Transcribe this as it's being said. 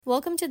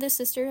Welcome to the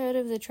Sisterhood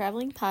of the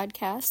Traveling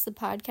Podcast, the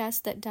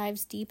podcast that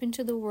dives deep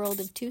into the world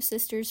of two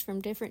sisters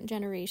from different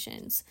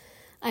generations.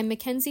 I'm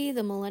Mackenzie,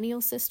 the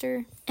millennial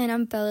sister. And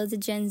I'm Bella, the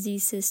Gen Z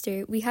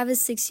sister. We have a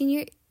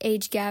 16-year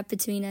age gap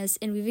between us,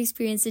 and we've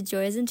experienced the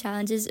joys and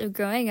challenges of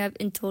growing up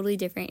in totally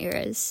different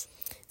eras.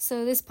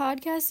 So this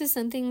podcast is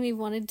something we've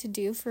wanted to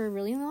do for a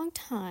really long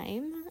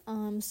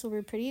time, so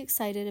we're pretty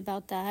excited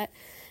about that.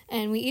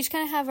 And we each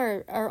kind of have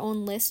our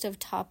own list of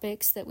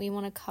topics that we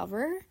want to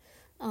cover.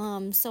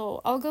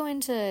 So I'll go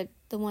into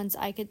the ones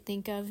I could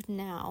think of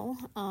now.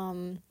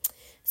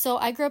 So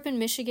I grew up in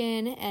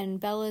Michigan, and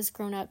Bella's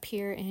grown up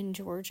here in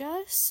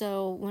Georgia.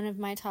 So one of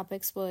my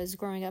topics was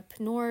growing up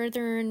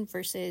northern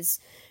versus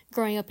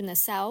growing up in the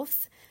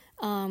South.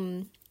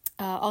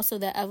 Also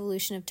the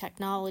evolution of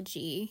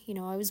technology. You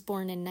know, I was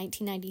born in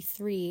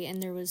 1993,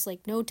 and there was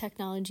no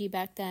technology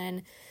back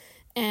then.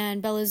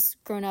 And Bella's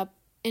grown up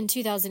in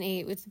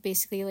 2008 with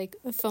basically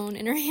a phone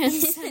in her hand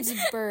since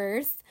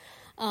birth.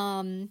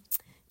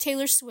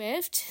 Taylor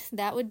Swift,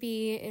 that would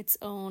be its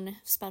own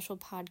special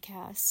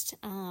podcast.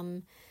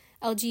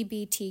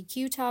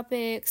 LGBTQ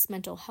topics,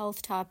 mental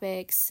health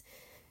topics,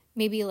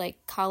 maybe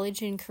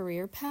college and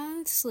career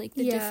paths, the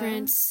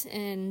difference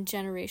in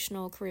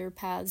generational career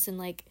paths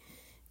and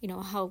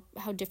how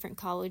different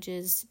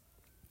colleges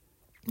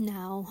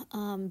now.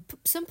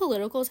 Some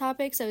political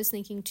topics I was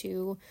thinking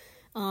too,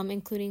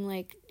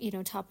 including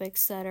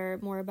topics that are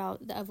more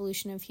about the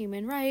evolution of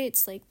human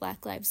rights, like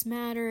Black Lives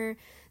Matter,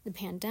 the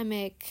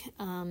pandemic,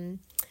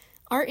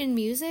 art and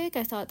music.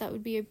 I thought that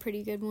would be a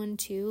pretty good one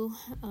too,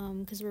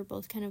 because we're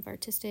both kind of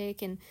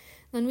artistic. And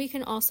then we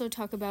can also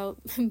talk about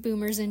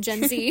boomers and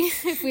Gen Z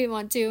if we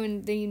want to,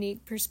 and the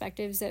unique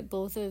perspectives that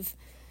both of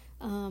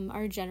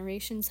our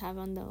generations have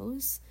on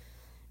those.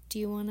 Do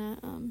you want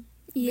to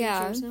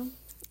Yeah.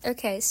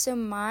 Okay, so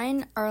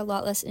mine are a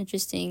lot less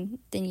interesting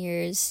than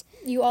yours.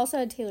 You also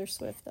had Taylor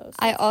Swift, though. So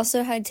I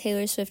also had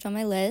Taylor Swift on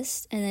my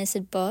list, and I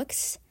said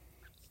books,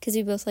 because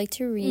we both like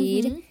to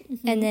read.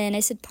 And then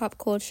I said pop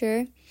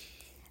culture,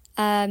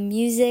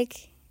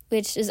 music,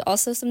 which is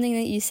also something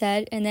that you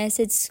said. And then I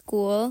said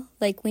school,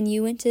 when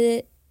you went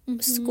to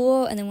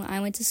school, and then when I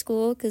went to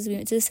school, because we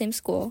went to the same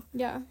school.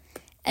 Yeah.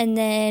 And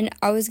then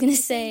I was going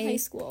to say... high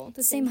school.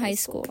 The same high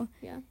school.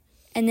 Yeah.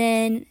 And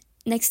then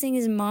next thing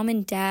is mom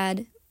and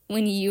dad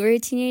when you were a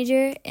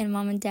teenager, and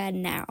mom and dad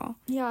now.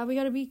 Yeah, we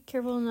gotta be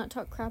careful and not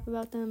talk crap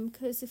about them,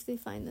 because if they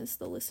find this,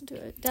 they'll listen to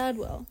it. Dad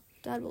will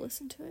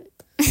listen to it.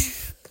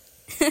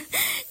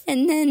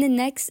 And then the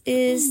next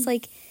is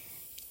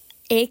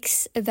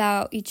aches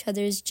about each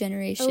other's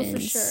generations. Oh, for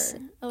sure.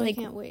 Oh, I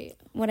can't wait.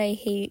 What I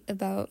hate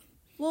about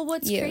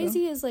what's you.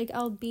 Crazy is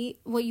I'll be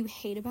what you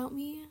hate about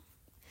me.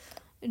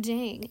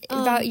 Dang.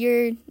 About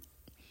your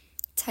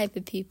type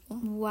of people.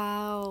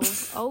 Wow.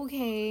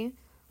 Okay.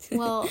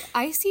 Well,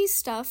 I see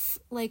stuff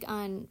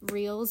on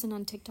Reels and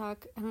on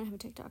TikTok. I don't have a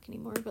TikTok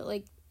anymore, but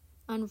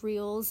on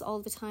Reels all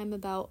the time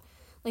about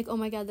oh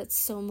my god, that's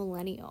so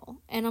millennial.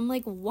 And I'm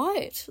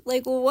what?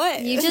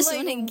 What? You just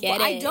want to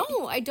get it.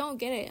 I don't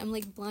get it. I'm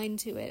blind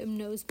to it. I'm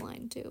nose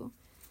blind too.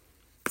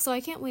 So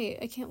I can't wait.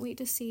 I can't wait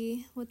to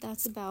see what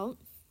that's about.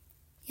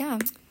 Yeah.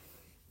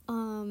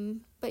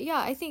 But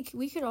yeah, I think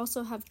we could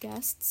also have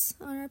guests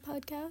on our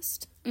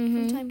podcast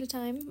from time to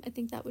time. I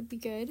think that would be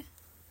good.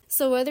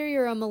 So whether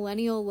you're a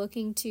millennial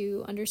looking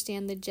to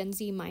understand the Gen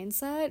Z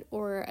mindset,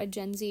 or a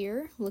Gen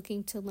Zer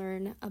looking to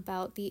learn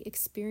about the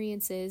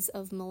experiences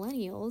of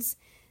millennials,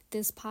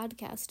 this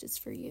podcast is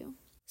for you.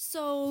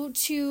 So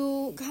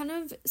to kind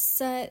of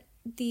set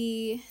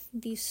the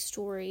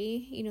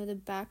story, the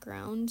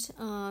background,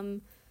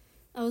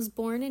 I was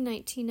born in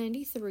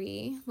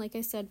 1993. Like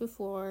I said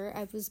before,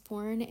 I was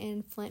born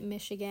in Flint,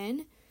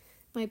 Michigan.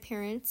 My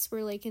parents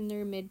were in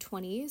their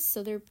mid-20s,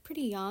 so they're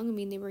pretty young. I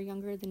mean, they were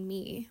younger than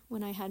me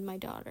when I had my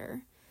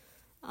daughter.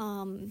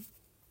 I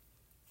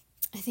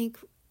think,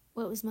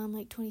 what was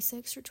mom,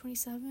 26 or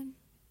 27?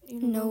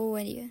 No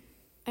idea.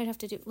 I'd have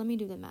to let me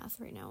do the math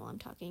right now while I'm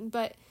talking.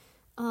 But,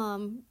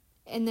 and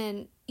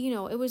then,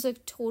 it was a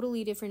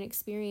totally different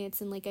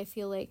experience. And I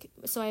feel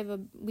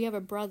so we have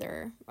a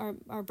brother.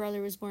 Our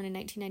brother was born in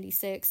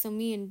 1996. So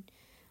me and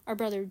our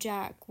brother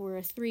Jack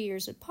were 3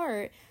 years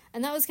apart.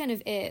 And that was kind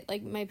of it.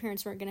 My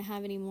parents weren't going to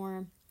have any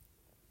more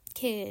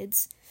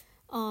kids.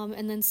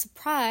 And then,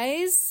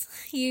 surprise,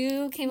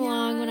 you came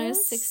along when I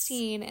was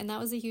 16. And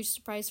that was a huge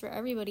surprise for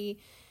everybody.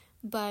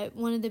 But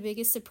one of the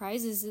biggest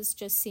surprises is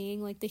just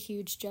seeing, the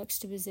huge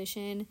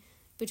juxtaposition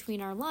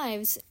between our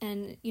lives.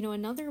 And,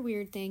 another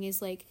weird thing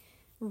is,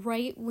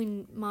 right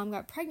when mom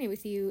got pregnant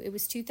with you, it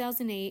was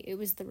 2008. It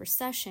was the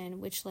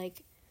recession, which,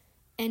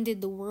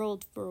 ended the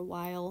world for a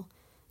while.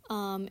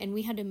 And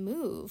we had to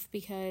move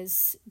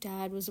because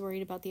dad was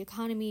worried about the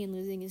economy and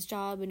losing his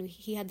job, and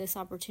he had this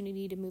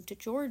opportunity to move to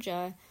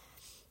Georgia,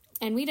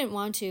 and we didn't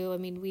want to. I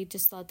mean, we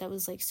just thought that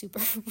was super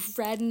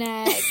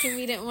redneck, and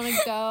we didn't want to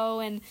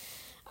go. And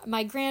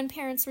my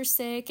grandparents were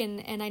sick,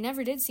 and I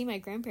never did see my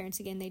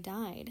grandparents again. They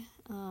died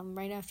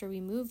right after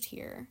we moved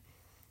here,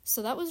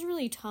 so that was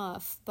really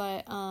tough.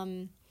 But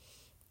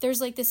there's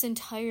like this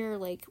entire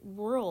like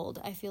world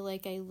I feel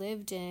like I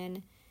lived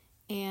in,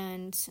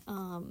 and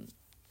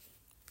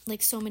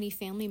like so many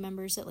family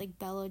members that like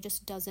Bella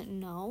just doesn't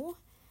know.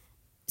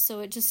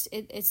 So it's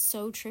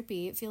so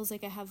trippy. It feels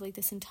like I have like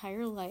this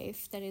entire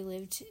life that I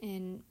lived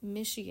in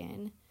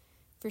Michigan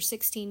for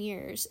 16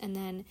 years, and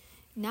then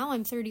now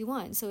I'm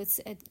 31, so it's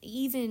an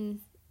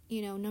even,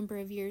 number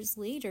of years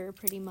later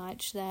pretty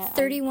much that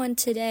 31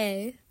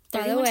 today, by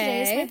the 31 way.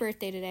 today is my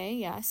birthday today,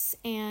 yes.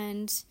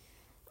 And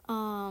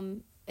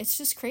it's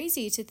just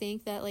crazy to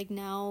think that like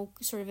now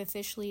sort of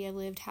officially I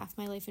lived half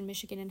my life in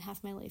Michigan and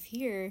half my life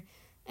here,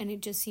 and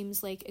it just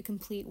seems like a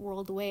complete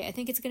world away. I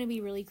think it's going to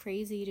be really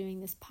crazy doing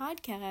this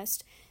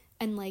podcast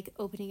and like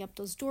opening up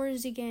those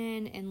doors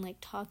again and like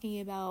talking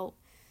about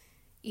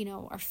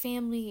our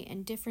family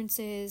and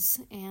differences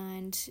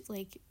and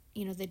like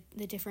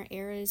the different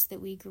eras that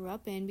we grew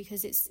up in,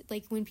 because it's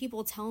like when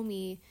people tell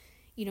me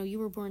you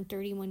were born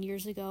 31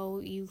 years ago,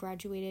 you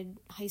graduated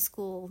high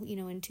school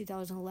in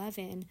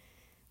 2011,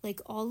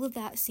 like all of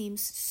that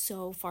seems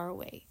so far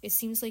away. It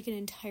seems like an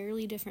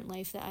entirely different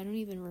life that I don't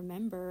even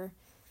remember.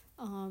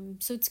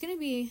 So it's gonna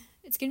be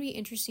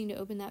interesting to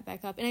open that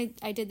back up. And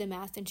I did the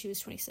math, and she was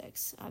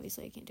 26.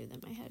 Obviously I can't do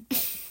that in my head,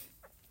 but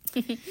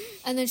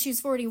and then she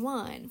was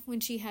 41 when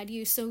she had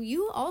you. So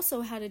you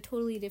also had a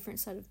totally different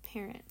set of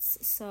parents.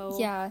 So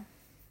yeah,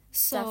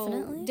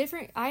 definitely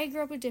different. I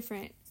grew up with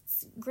different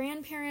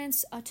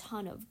grandparents, a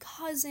ton of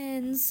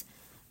cousins,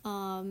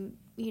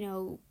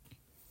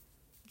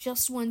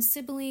 just one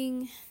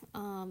sibling.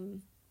 I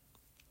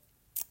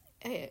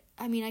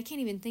mean, I can't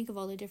even think of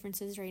all the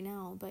differences right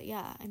now, but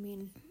yeah, I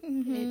mean,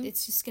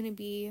 it's just gonna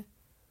be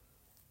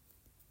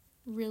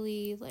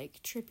really like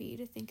trippy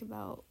to think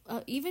about.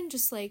 Even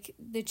just like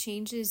the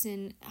changes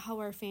in how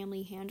our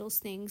family handles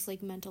things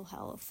like mental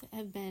health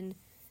have been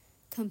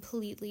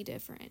completely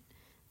different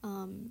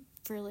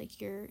for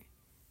like your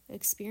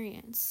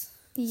experience.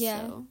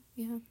 Yeah. So,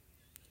 yeah.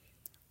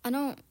 I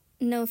don't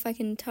know if I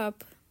can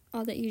top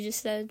all that you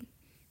just said.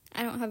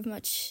 I don't have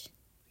much.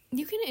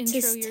 You can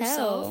intro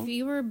yourself.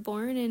 You were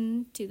born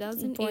in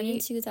 2008. Born in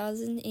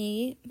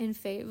 2008. In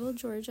Fayetteville,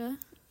 Georgia.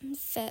 In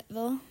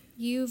Fayetteville.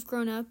 You've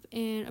grown up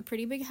in a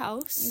pretty big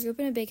house. I grew up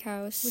in a big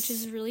house. Which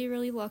is really,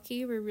 really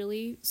lucky. We're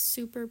really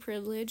super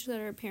privileged that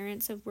our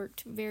parents have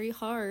worked very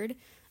hard.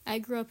 I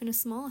grew up in a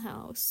small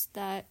house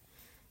that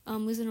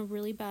was in a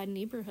really bad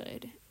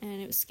neighborhood,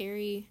 and it was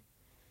scary.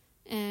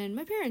 And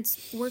my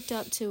parents worked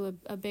up to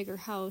a bigger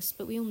house,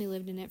 but we only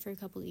lived in it for a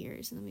couple of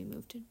years, and then we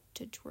moved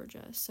to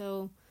Georgia.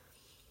 So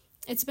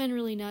it's been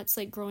really nuts,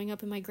 like growing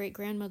up in my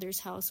great-grandmother's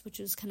house, which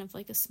was kind of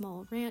like a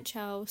small ranch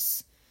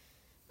house,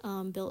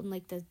 built in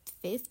like the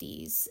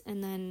 50s.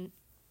 And then,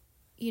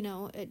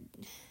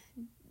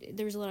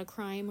 there was a lot of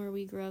crime where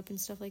we grew up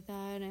and stuff like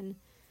that. And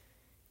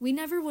we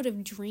never would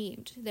have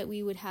dreamed that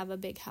we would have a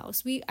big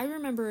house. I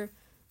remember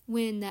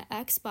when the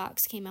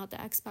Xbox came out, the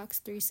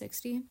Xbox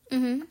 360.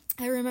 Mm-hmm.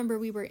 I remember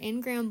we were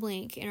in Grand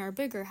Blanc in our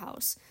bigger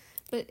house,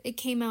 but it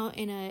came out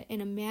in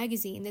a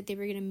magazine that they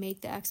were going to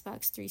make the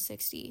Xbox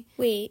 360.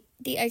 Wait,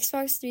 the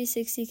Xbox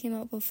 360 came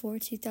out before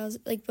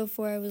 2000, like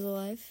before I was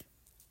alive?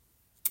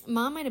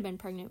 Mom might have been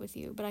pregnant with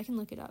you, but I can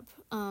look it up.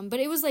 But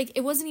it was like,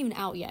 it wasn't even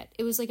out yet.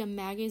 It was like a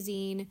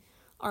magazine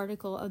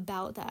article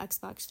about the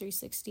Xbox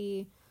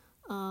 360.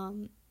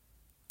 And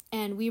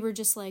we were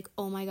just like,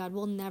 oh my God,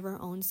 we'll never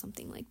own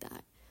something like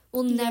that.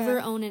 We'll never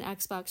own an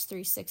Xbox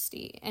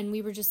 360. And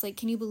we were just like,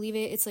 can you believe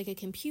it? It's like a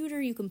computer.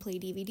 You can play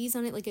DVDs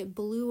on it. Like, it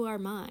blew our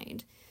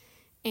mind.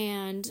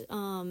 And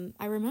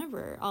I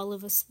remember all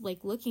of us,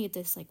 like, looking at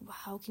this, like, wow,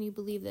 how can you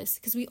believe this?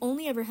 Because we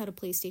only ever had a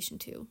PlayStation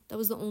 2. That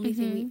was the only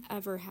thing we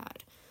ever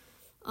had.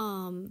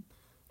 And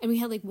we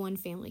had, like, one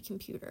family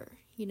computer,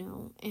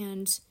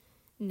 And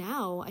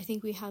now I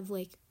think we have,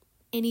 like,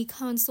 any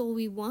console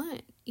we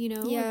want,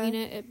 Yeah. I mean,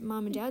 at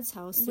Mom and Dad's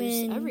house,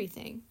 there's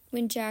everything.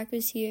 When Jack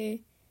was here,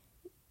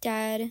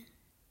 Jack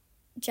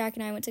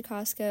and I went to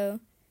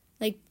Costco,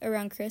 like,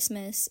 around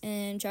Christmas,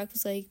 and Jack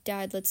was like,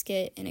 Dad, let's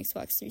get an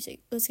Xbox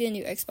 360. Let's get a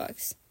new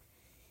Xbox.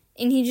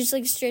 And he just,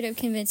 like, straight up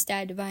convinced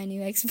Dad to buy a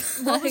new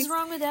Xbox. What was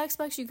wrong with the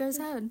Xbox you guys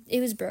had? It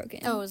was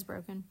broken. Oh, it was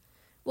broken.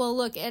 Well,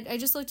 look, I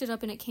just looked it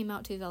up, and it came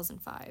out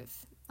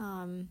 2005.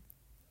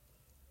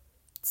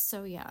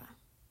 So, yeah.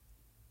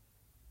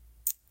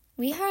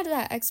 We had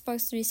that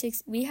Xbox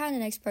 360. We had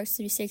an Xbox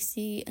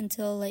 360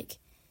 until, like,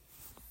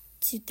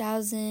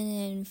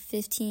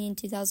 2015,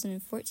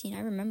 2014. I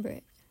remember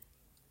it.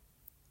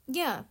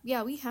 Yeah,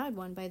 we had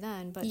one by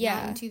then, but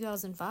not in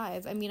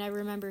 2005. I mean, I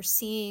remember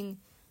seeing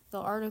the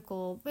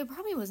article, but it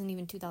probably wasn't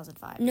even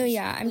 2005. No,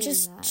 yeah, I'm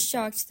just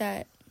shocked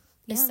that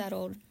it's that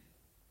old.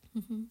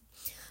 Mm-hmm.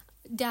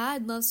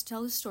 Dad loves to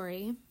tell a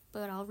story,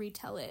 but I'll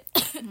retell it.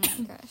 Oh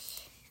my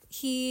gosh.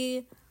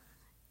 He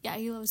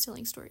loves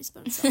telling stories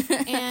about himself.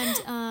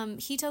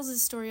 And he tells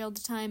this story all the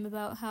time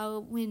about how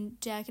when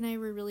Jack and I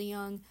were really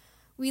young,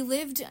 we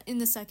lived in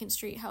the Second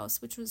Street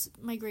house, which was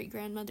my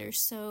great-grandmother's,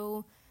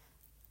 so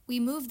we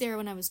moved there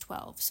when I was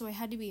 12, so I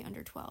had to be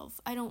under 12.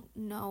 I don't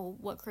know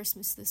what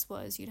Christmas this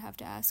was. You'd have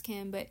to ask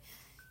him, but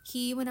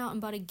he went out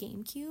and bought a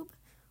GameCube,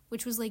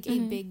 which was like a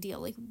big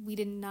deal. Like, we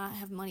did not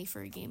have money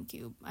for a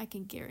GameCube, I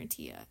can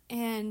guarantee you.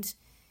 And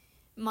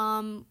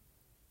Mom,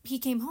 he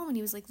came home and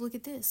he was like, look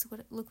at this,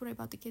 look what I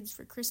bought the kids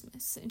for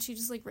Christmas. And she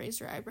just like raised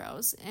her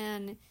eyebrows,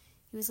 and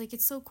he was like,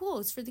 it's so cool,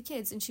 it's for the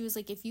kids. And she was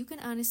like, if you can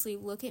honestly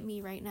look at me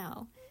right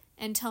now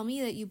and tell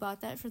me that you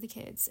bought that for the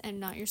kids and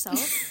not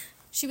yourself,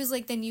 she was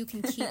like, then you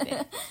can keep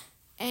it.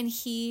 And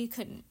he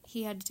couldn't.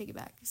 He had to take it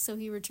back. So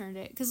he returned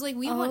it. Because, like,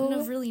 we wouldn't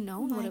have really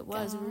known what it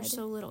was. We were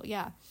so little.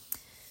 Yeah.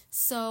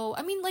 So,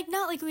 I mean, like,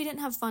 not like we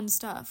didn't have fun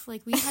stuff.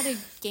 Like, we had a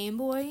Game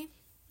Boy.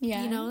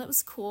 Yeah. You know, that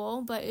was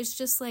cool. But it's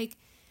just, like,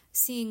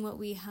 seeing what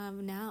we have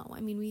now. I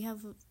mean,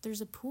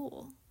 there's a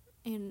pool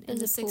in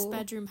the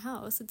 6-bedroom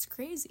house. It's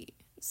crazy.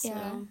 So,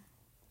 yeah.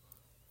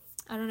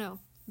 I don't know.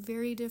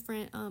 Very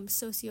different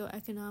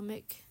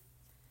socioeconomic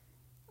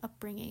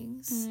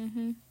upbringings.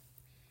 Mm-hmm.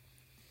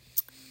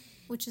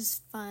 Which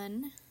is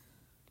fun.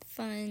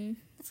 I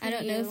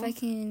don't know if I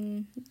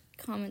can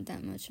comment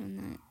that much on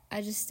that.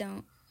 I just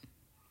don't.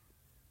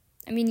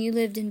 I mean, you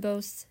lived in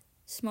both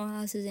small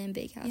houses and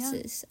big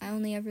houses. Yeah. I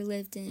only ever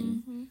lived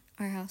in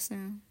our house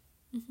now.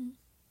 Mm-hmm.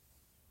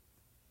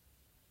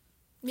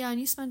 Yeah, and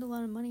you spend a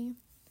lot of money.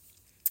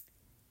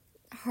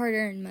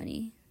 Hard-earned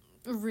money.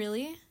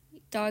 Really?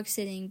 Dog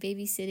sitting,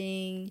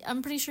 babysitting.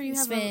 I'm pretty sure you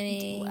have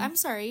I'm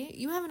sorry,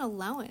 you have an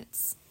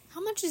allowance.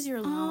 How much is your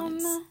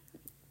allowance?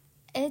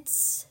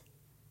 It's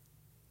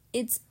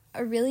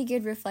a really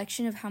good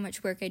reflection of how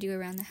much work I do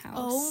around the house.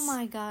 Oh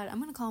my God.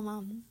 I'm going to call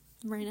Mom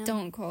right now.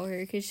 Don't call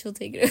her, because she'll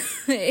take it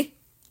away.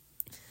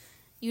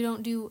 You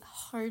don't do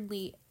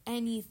hardly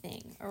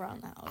anything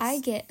around the house. I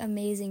get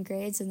amazing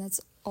grades, and that's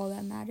all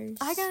that matters.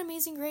 I got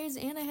amazing grades,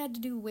 and I had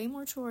to do way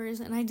more chores,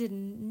 and I did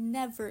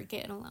never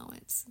get an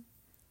allowance.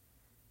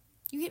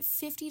 You get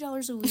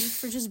 $50 a week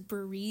for just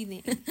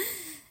breathing.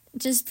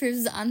 Just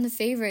proves I'm the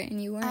favorite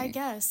and you weren't. I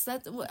guess.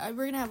 We're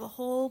going to have a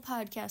whole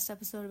podcast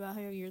episode about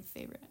how you're the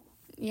favorite.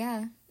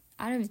 Yeah.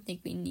 I don't even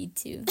think we need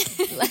to.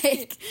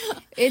 Like,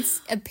 it's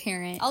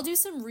apparent. I'll do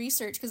some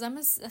research, because I'm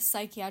a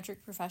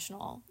psychiatric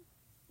professional.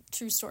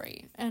 True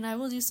story. And I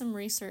will do some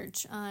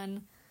research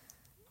on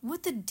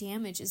what the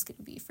damage is going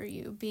to be for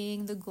you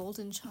being the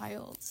golden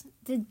child.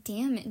 The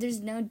damage? There's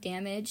no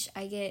damage.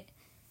 I get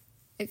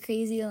a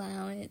crazy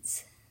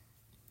allowance.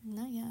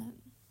 Not yet.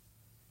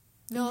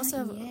 No, also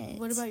have,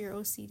 what about your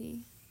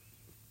OCD?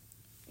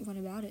 What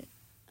about it?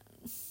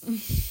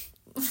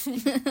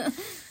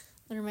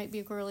 There might be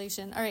a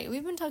correlation. All right,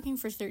 we've been talking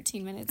for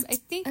 13 minutes. I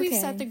think we've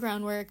set the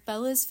groundwork.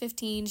 Bella's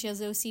 15, she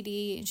has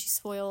OCD, and she's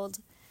spoiled.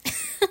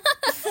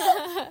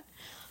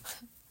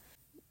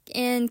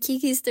 And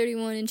Kiki's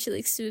 31, and she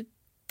likes to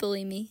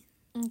bully me.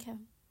 Okay.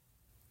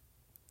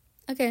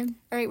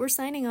 All right, we're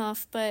signing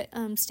off, but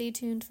stay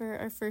tuned for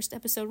our first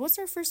episode. What's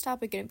our first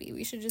topic going to be?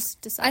 We should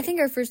just decide. I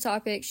think our first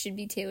topic should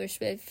be Taylor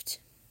Swift.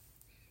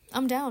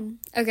 I'm down.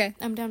 Okay.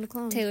 I'm down to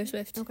clone. Taylor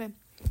Swift.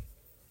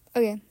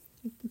 Okay.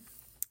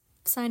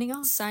 Signing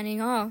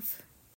off.